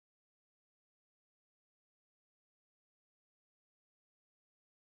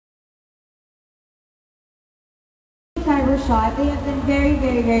CyberShot. They have been very,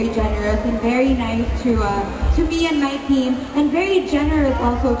 very, very generous and very nice to me and my team, and very generous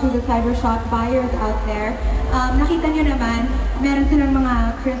also to the CyberShot buyers out there. Nakita nyo naman, meron silang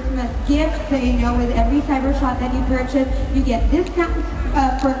mga Christmas gifts sa inyo. With every CyberShot that you purchase, you get discounts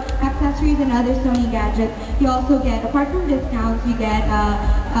for accessories and other Sony gadgets. You also get, apart from discounts, you get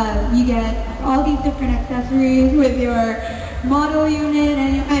all these different accessories with your model unit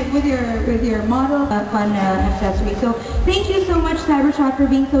and with your model fun accessory. So thank you so much, CyberShot,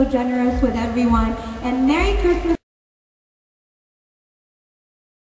 for being so generous with everyone, and Merry Christmas.